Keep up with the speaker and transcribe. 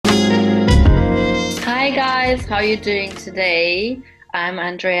guys, how you doing today? I'm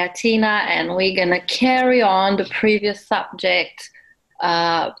Andrea Tina, and we're gonna carry on the previous subject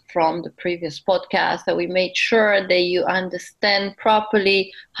from the previous podcast. That we made sure that you understand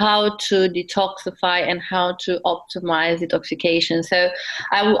properly how to detoxify and how to optimize detoxification. So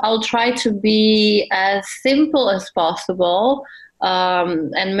I'll try to be as simple as possible,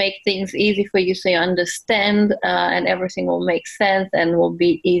 and make things easy for you so you understand, and everything will make sense and will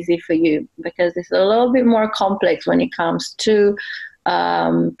be easy for you, because it's a little bit more complex when it comes to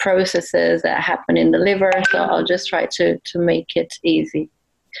processes that happen in the liver. So I'll just try to make it easy.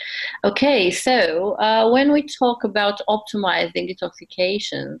 Okay, so when we talk about optimizing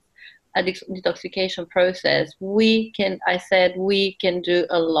detoxification, a detoxification process, we can do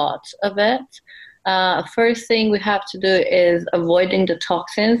a lot of it. First thing we have to do is avoiding the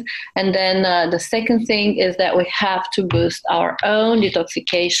toxins, and then the second thing is that we have to boost our own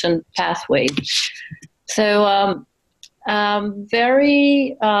detoxification pathways. So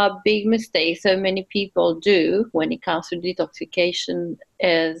very big mistake so many people do when it comes to detoxification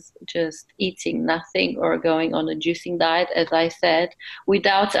is just eating nothing or going on a juicing diet, as I said,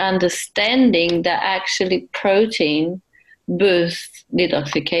 without understanding that actually protein boosts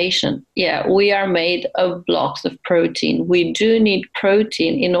detoxification. Yeah, we are made of blocks of protein. We do need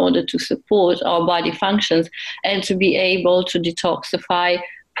protein in order to support our body functions and to be able to detoxify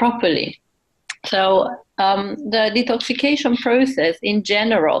properly. So the detoxification process in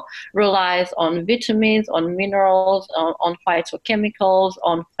general relies on vitamins, on minerals, on phytochemicals,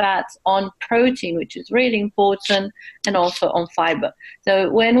 on fats, on protein, which is really important, and also on fiber.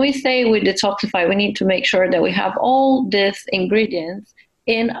 So when we say we detoxify, we need to make sure that we have all these ingredients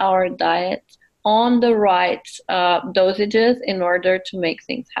in our diet on the right dosages in order to make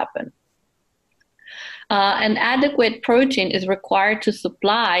things happen. An adequate protein is required to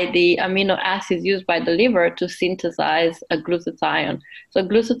supply the amino acids used by the liver to synthesize a glutathione. So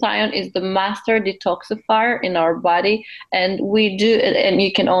glutathione is the master detoxifier in our body, and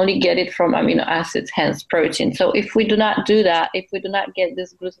you can only get it from amino acids, hence protein. So if we do not do that, if we do not get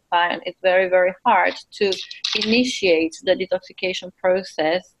this glutathione, it's very, very hard to initiate the detoxification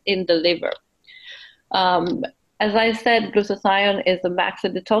process in the liver. As I said, glutathione is the master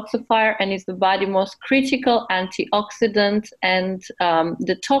detoxifier and is the body's most critical antioxidant and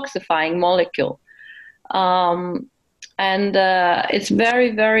detoxifying molecule. It's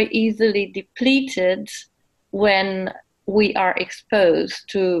very, very easily depleted when we are exposed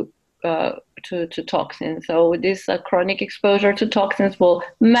to toxins. So this chronic exposure to toxins will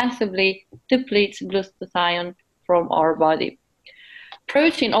massively deplete glutathione from our body.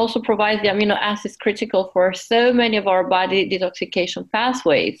 Protein also provides the amino acids critical for so many of our body detoxification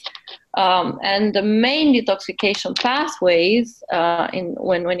pathways. And the main detoxification pathways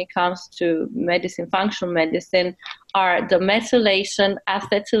when it comes to medicine, functional medicine, are the methylation,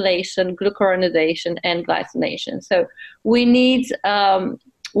 acetylation, glucuronidation, and glycination. So we need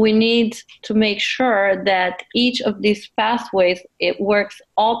to make sure that each of these pathways, it works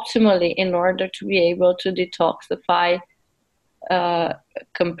optimally in order to be able to detoxify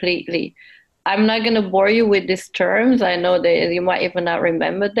completely. I'm not going to bore you with these terms. I know that you might even not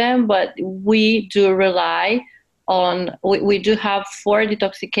remember them, but we do rely on, we do have 4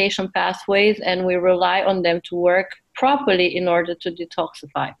 detoxification pathways, and we rely on them to work properly in order to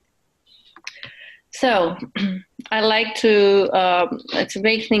detoxify. So I like to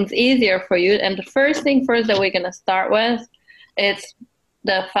make things easier for you. And the first thing that we're going to start with is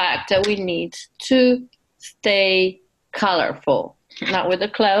the fact that we need to stay colorful, not with the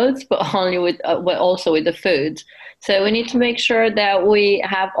clothes, but only but also with the food. So we need to make sure that we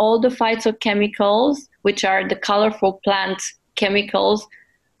have all the phytochemicals, which are the colorful plant chemicals,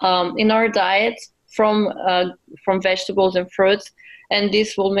 in our diet from vegetables and fruits, and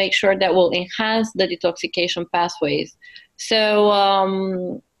this will make sure that will enhance the detoxification pathways.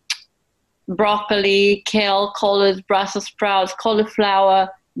 So broccoli, kale, collards, Brussels sprouts, cauliflower,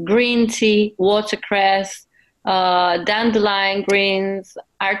 green tea, watercress, dandelion greens,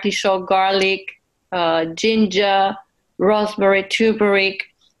 artichoke, garlic, ginger, rosemary, turmeric,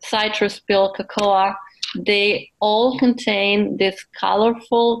 citrus peel, cocoa. They all contain these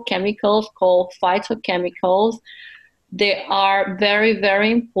colorful chemicals called phytochemicals. They are very, very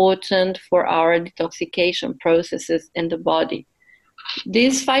important for our detoxification processes in the body.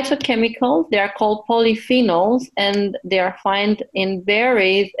 These phytochemicals, they are called polyphenols, and they are found in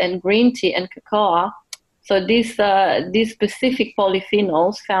berries and green tea and cocoa. So these specific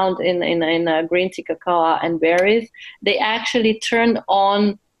polyphenols found in green tea, cocoa, and berries, they actually turn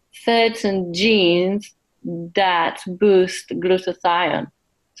on certain genes that boost glutathione.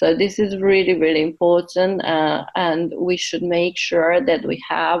 So this is really, really important, and we should make sure that we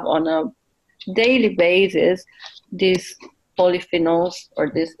have on a daily basis these polyphenols or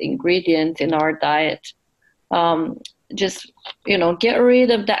these ingredients in our diet. Just, get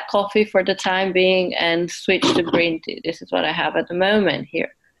rid of that coffee for the time being and switch to green tea. This is what I have at the moment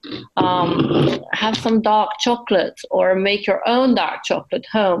here. Have some dark chocolate or make your own dark chocolate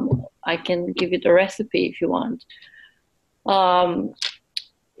home. I can give you the recipe if you want.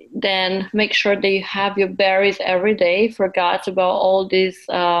 Then make sure that you have your berries every day. Forgot about all these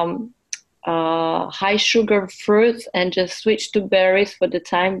high sugar fruits and just switch to berries for the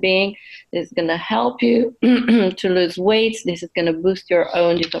time being. This is going to help you to lose weight. This is going to boost your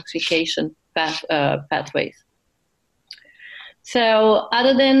own detoxification pathways. So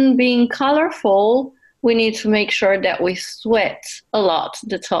other than being colorful, we need to make sure that we sweat a lot,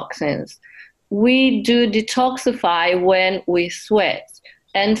 the toxins. We do detoxify when we sweat.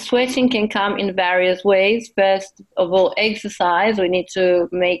 And sweating can come in various ways. First of all, exercise. We need to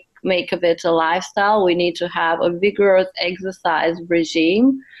make of it a lifestyle. We need to have a vigorous exercise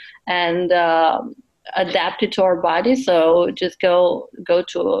regime and adapt it to our body. So just go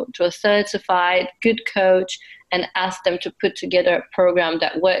to a certified good coach and ask them to put together a program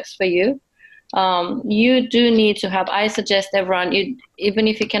that works for you. You do need to have, I suggest everyone, even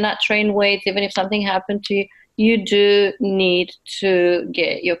if you cannot train weights, even if something happened to you, you do need to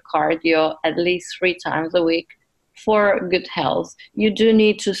get your cardio at least 3 times a week for good health. You do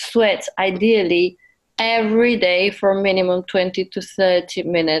need to sweat, ideally, every day for minimum 20 to 30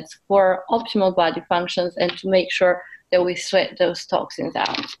 minutes for optimal body functions and to make sure that we sweat those toxins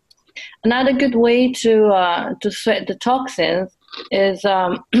out. Another good way to sweat the toxins is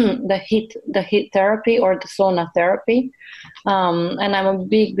the heat therapy or the sauna therapy. And I'm a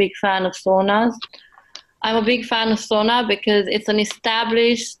big fan of saunas. I'm a big fan of sauna because it's an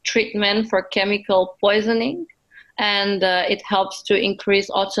established treatment for chemical poisoning, and it helps to increase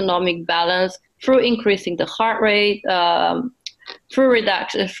autonomic balance through increasing the heart rate, through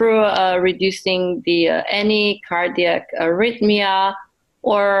reducing the any cardiac arrhythmia,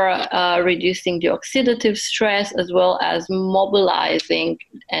 or reducing the oxidative stress, as well as mobilizing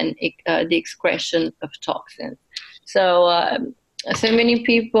and the excretion of toxins. So many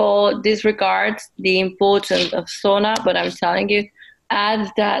people disregard the importance of sauna, but I'm telling you,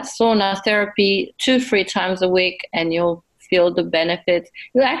 add that sauna therapy 2-3 times a week and you'll feel the benefits.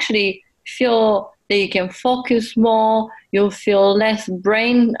 You'll actually feel that you can focus more, you'll feel less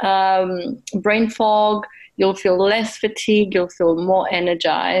brain fog, you'll feel less fatigue, you'll feel more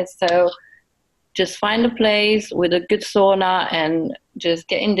energized. So just find a place with a good sauna and just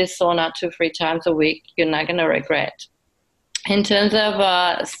get in this sauna 2-3 times a week. You're not going to regret. In terms of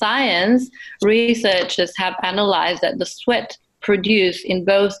science, researchers have analyzed that the sweat produced in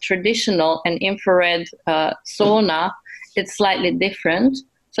both traditional and infrared sauna, it's slightly different.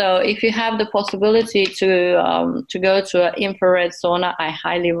 So if you have the possibility to go to an infrared sauna, I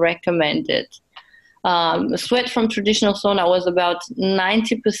highly recommend it. Sweat from traditional sauna was about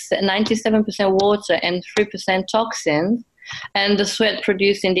 97% water and 3% toxins. And the sweat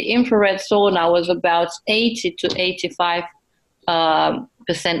produced in the infrared sauna was about 80 to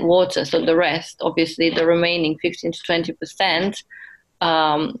 85% water. So the rest, obviously the remaining 15 to 20%,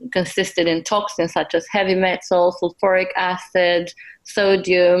 consisted in toxins such as heavy metals, sulfuric acid,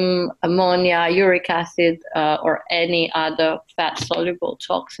 sodium, ammonia, uric acid, or any other fat-soluble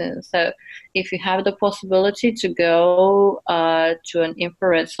toxins. So if you have the possibility to go to an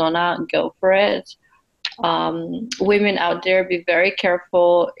infrared sauna, go for it. Women out there, be very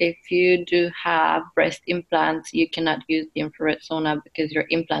careful. If you do have breast implants, you cannot use the infrared sauna because your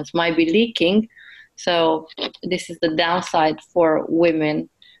implants might be leaking. So this is the downside for women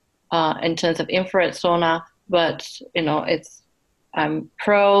in terms of infrared sauna. But I'm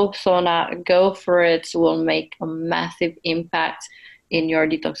pro sauna. Go for it. It will make a massive impact in your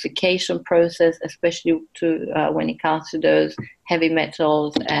detoxification process, especially when it comes to those heavy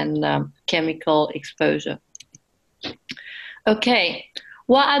metals and chemical exposure. Okay,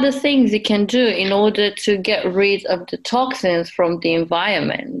 what are the things you can do in order to get rid of the toxins from the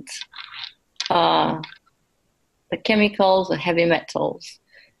environment? The chemicals, the heavy metals.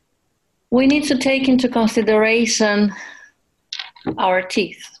 We need to take into consideration our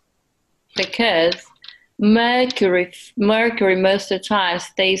teeth, because mercury most of the time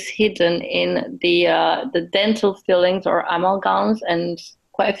stays hidden in the dental fillings or amalgams, and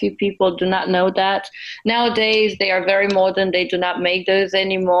quite a few people do not know that. Nowadays they are very modern, they do not make those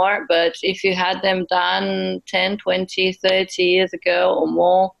anymore, but if you had them done 10, 20, 30 years ago or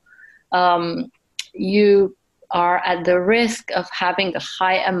more, you are at the risk of having a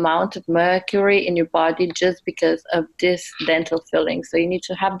high amount of mercury in your body just because of this dental filling. So you need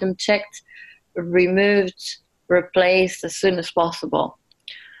to have them checked, removed, replaced as soon as possible.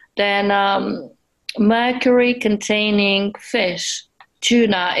 Then mercury containing fish.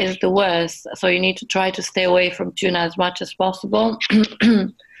 Tuna is the worst, so you need to try to stay away from tuna as much as possible.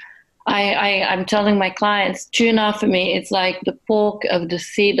 I'm telling my clients, tuna for me, it's like the pork of the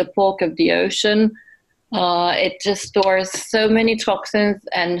sea, the pork of the ocean. It just stores so many toxins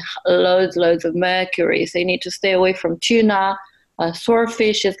and loads of mercury. So you need to stay away from tuna.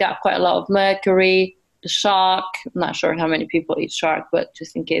 Swordfish has got quite a lot of mercury. The shark, I'm not sure how many people eat shark, but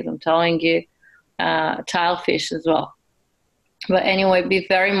just in case I'm telling you, tilefish as well. But anyway, be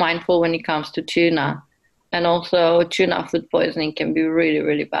very mindful when it comes to tuna. And also tuna food poisoning can be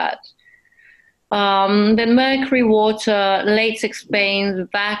really bad. Then mercury, water, latex paints,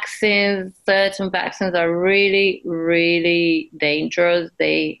 vaccines. Certain vaccines are really dangerous.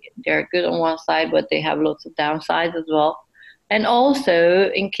 They're good on one side, but they have lots of downsides as well. And also,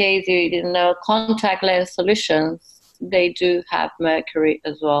 in case you didn't know, contact lens solutions, they do have mercury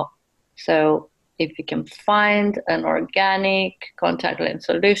as well. So if you can find an organic contact lens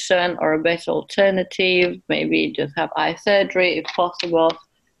solution or a better alternative, maybe just have eye surgery if possible,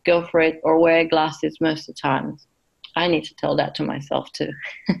 go for it, or wear glasses most of the time. I need to tell that to myself too.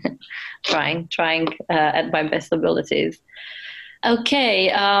 trying at my best abilities. Okay,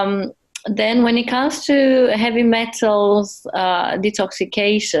 then when it comes to heavy metals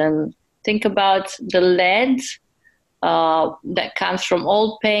detoxification, think about the lead that comes from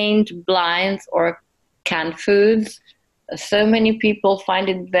old paint, blinds, or canned foods. So many people find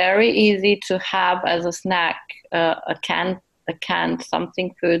it very easy to have as a snack a canned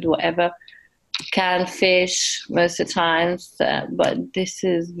something, food, whatever, canned fish most of the times. But this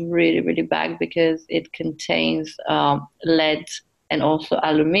is really bad because it contains lead and also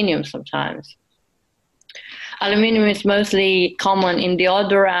aluminium sometimes. Aluminium is mostly common in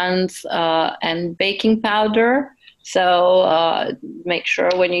deodorants and baking powder. So make sure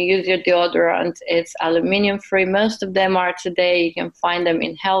when you use your deodorant, it's aluminium free. Most of them are today. You can find them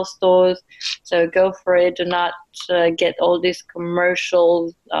in health stores. So go for it. Do not get all these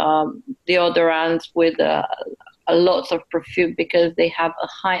commercial deodorants with a lots of perfume because they have a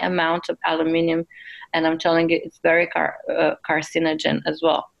high amount of aluminium. And I'm telling you, it's very carcinogen as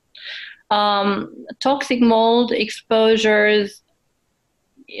well. Toxic mold exposures,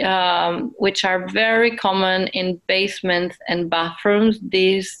 which are very common in basements and bathrooms.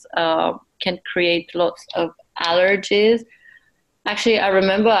 These can create lots of allergies. Actually, I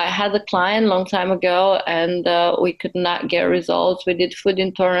remember I had a client a long time ago and we could not get results. We did food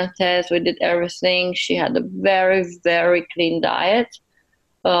intolerance tests, we did everything. She had a very clean diet.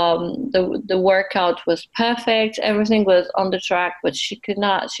 The workout was perfect, everything was on the track, but she could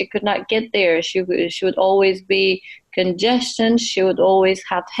not get there. She would always be congestion, she would always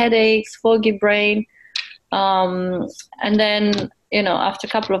have headaches, foggy brain, and then after a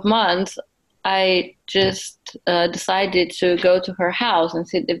couple of months I just decided to go to her house and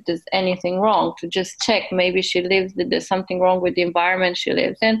see if there's anything wrong, to just check maybe there's something wrong with the environment she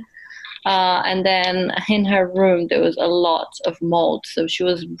lives in. And then in her room, there was a lot of mold. So she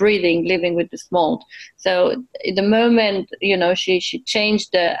was living with this mold. So the moment, ultimately she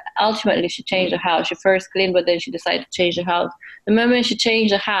changed the house. She first cleaned, but then she decided to change the house. The moment she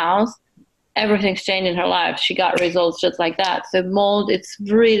changed the house, everything's changed in her life. She got results just like that. So mold, it's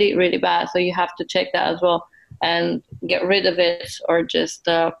really bad. So you have to check that as well and get rid of it or just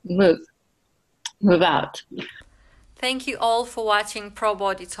move out. Thank you all for watching Pro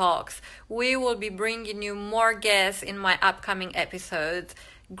Body Talks. We will be bringing you more guests in my upcoming episodes.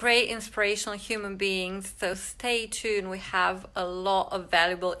 Great inspirational human beings, so stay tuned. We have a lot of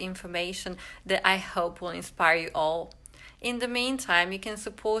valuable information that I hope will inspire you all. In the meantime, you can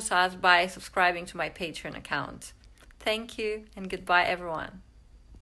support us by subscribing to my Patreon account. Thank you and goodbye everyone.